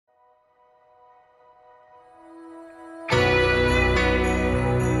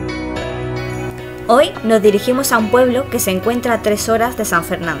Hoy nos dirigimos a un pueblo que se encuentra a 3 horas de San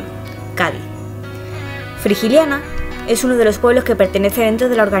Fernando, Cádiz. Frigiliana es uno de los pueblos que pertenece dentro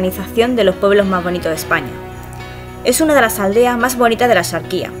de la organización de los pueblos más bonitos de España. Es una de las aldeas más bonitas de la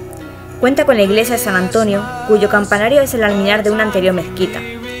Axarquía. Cuenta con la iglesia de San Antonio, cuyo campanario es el alminar de una anterior mezquita.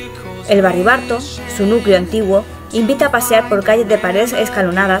 El barribarto, su núcleo antiguo, invita a pasear por calles de paredes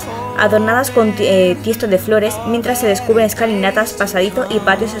escalonadas, adornadas con tiestos de flores, mientras se descubren escalinatas, pasadizos y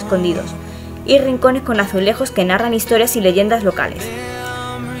patios escondidos, y rincones con azulejos que narran historias y leyendas locales.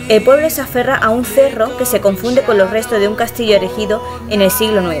 El pueblo se aferra a un cerro que se confunde con los restos de un castillo erigido en el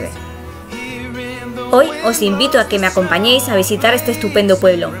siglo IX. Hoy os invito a que me acompañéis a visitar este estupendo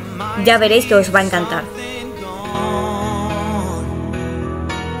pueblo. Ya veréis que os va a encantar.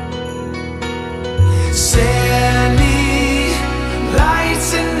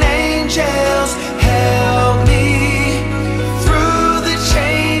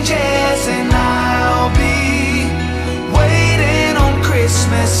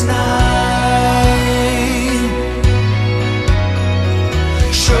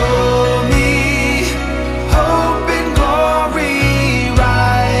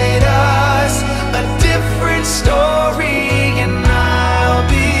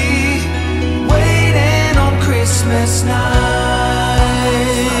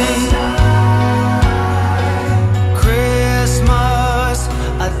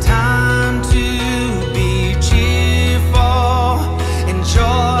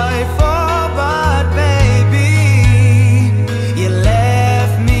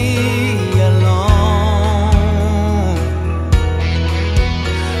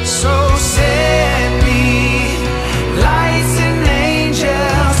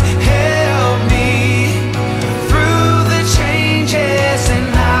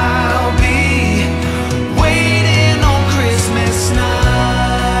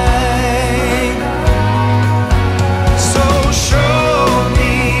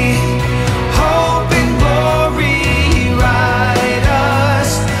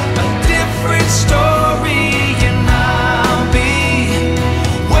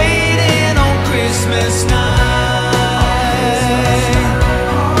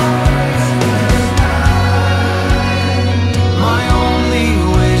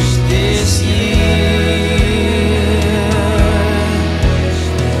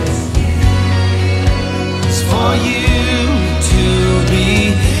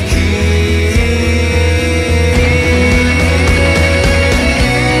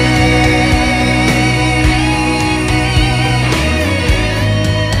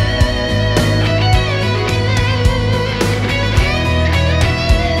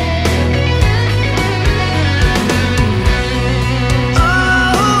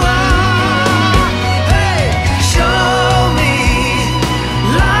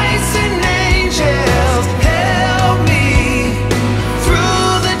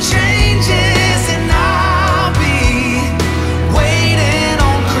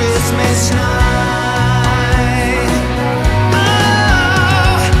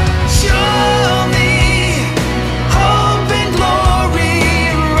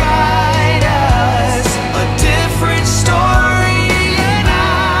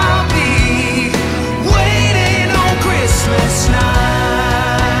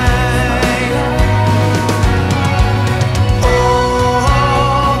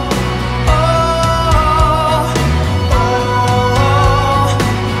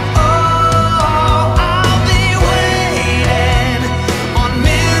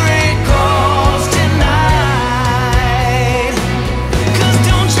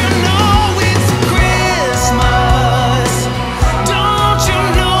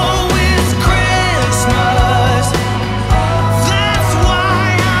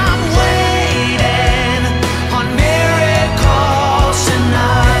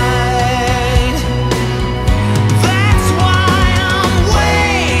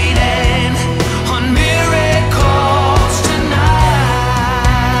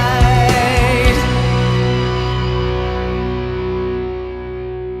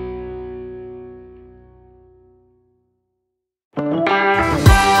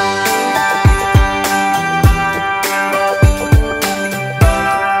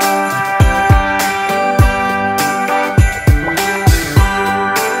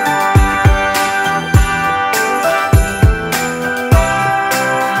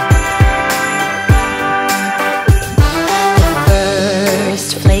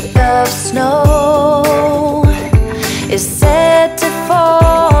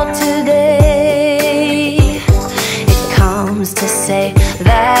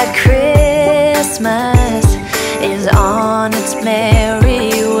 Christmas is on its merry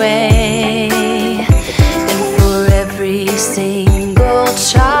way.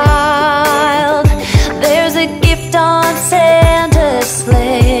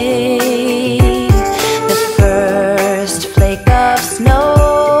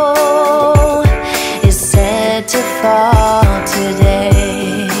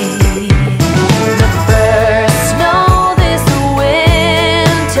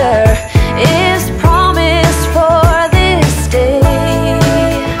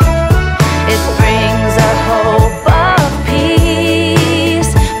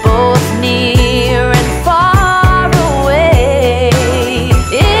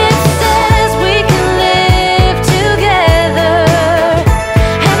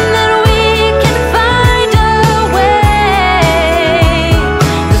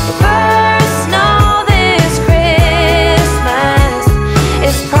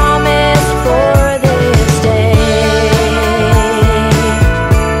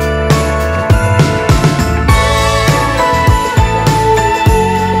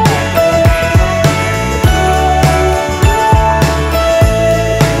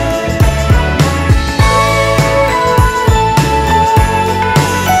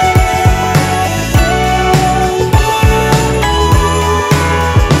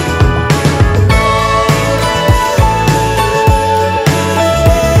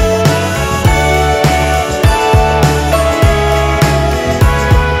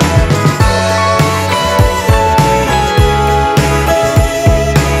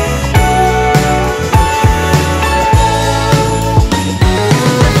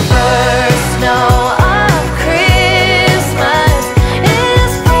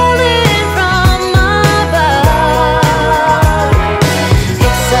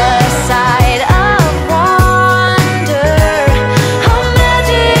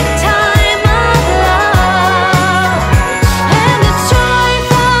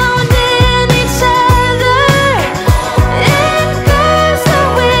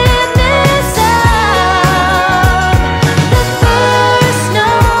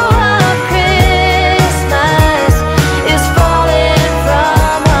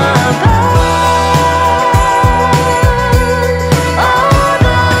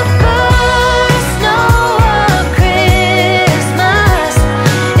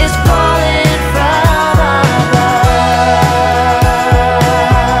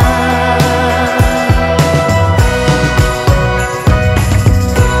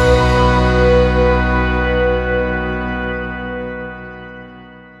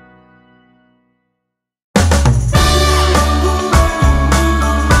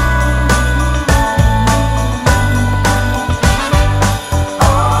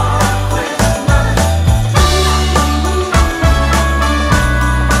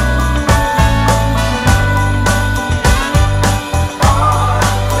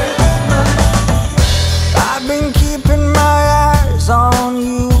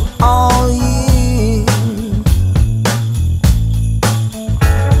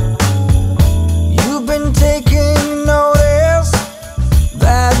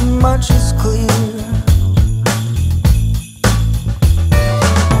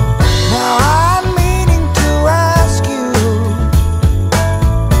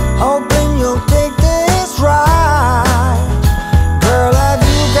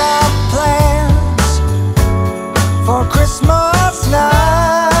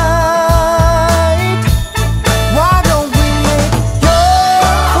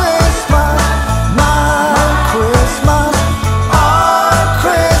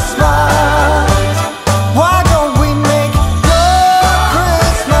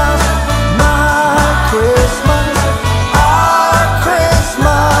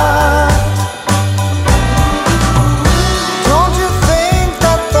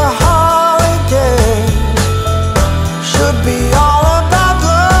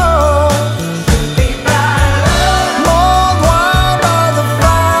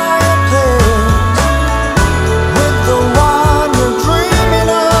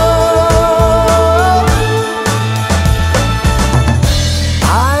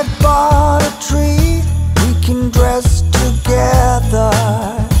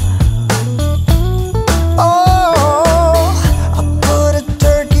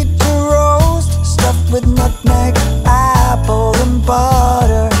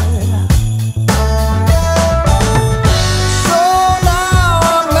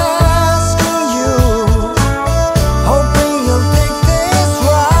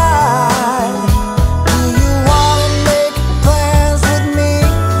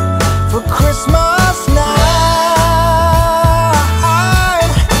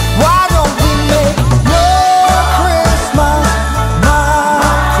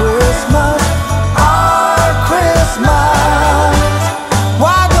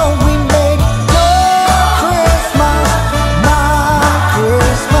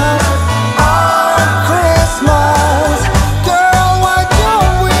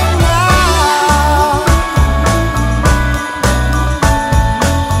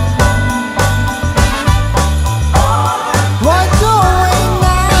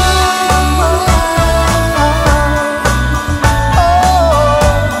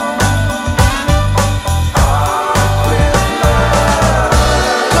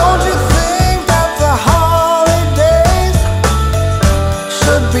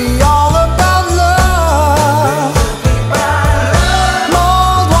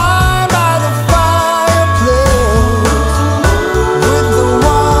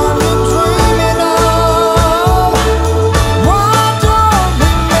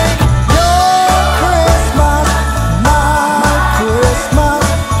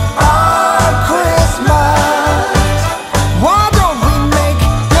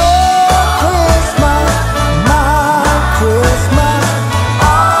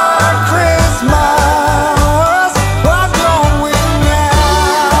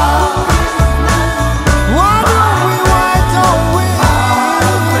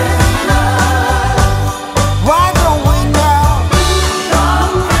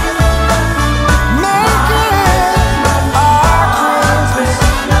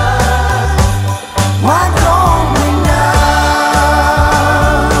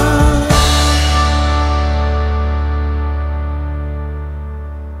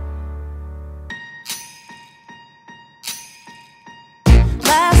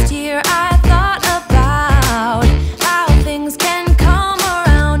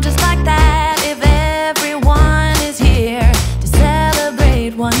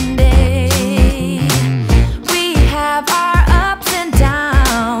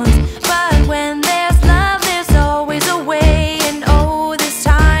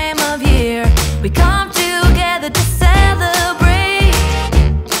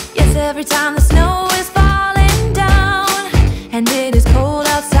 every time the snow is falling down and it is cold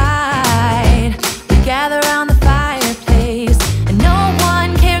outside. We gather around the fireplace and no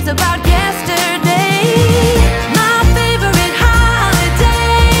one cares about yesterday. My favorite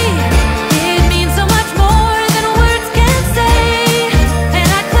holiday, it means so much more than words can say. And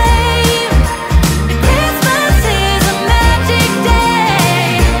I claim that Christmas is a magic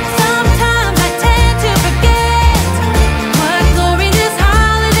day. Sometimes I tend to forget what glory this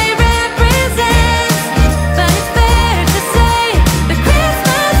holiday represents, but it's fair to say that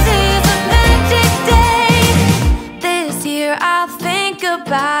Christmas is a magic day. This year I'll think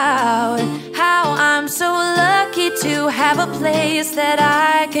about how I'm so lucky to have a place that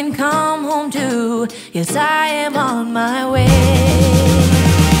I can come home to. Yes, I am on my way.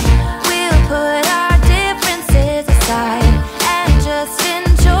 We'll put our differences aside and just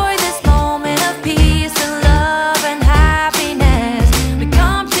enjoy this moment of peace and love and happiness. We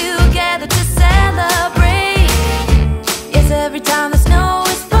come together to celebrate. Yes, every time the snow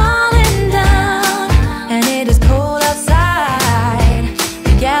is falling down and it is cold outside,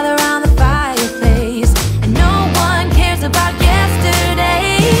 we gather around the fireplace and no one cares about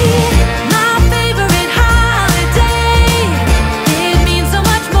yesterday. My favorite holiday, it means so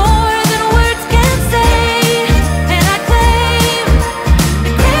much more than words can say. And I claim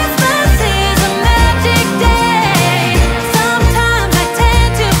that Christmas is a magic day. Sometimes I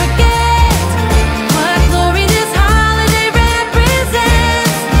tend to forget what glory this holiday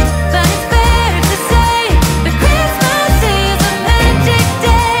represents, but it's fair to say that Christmas is a magic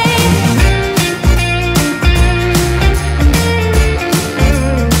day.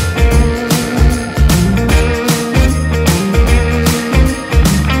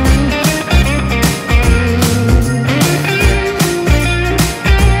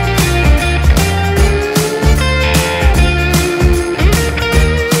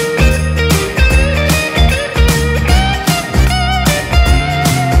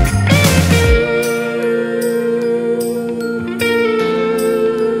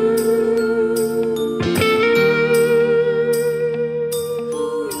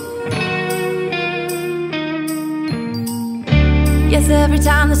 Yes, every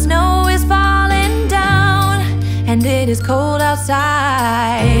time the snow is falling down and it is cold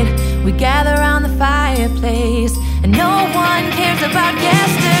outside, we gather around the fireplace and no one cares about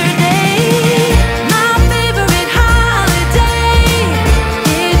yesterday. My favorite holiday,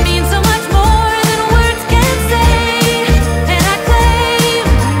 it means so much more than words can say. And I claim.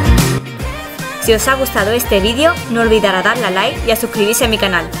 Si os ha gustado este vídeo, no olvidar a darle a like y a suscribirse a mi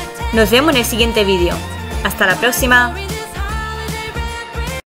canal. Nos vemos en el siguiente vídeo. ¡Hasta la próxima!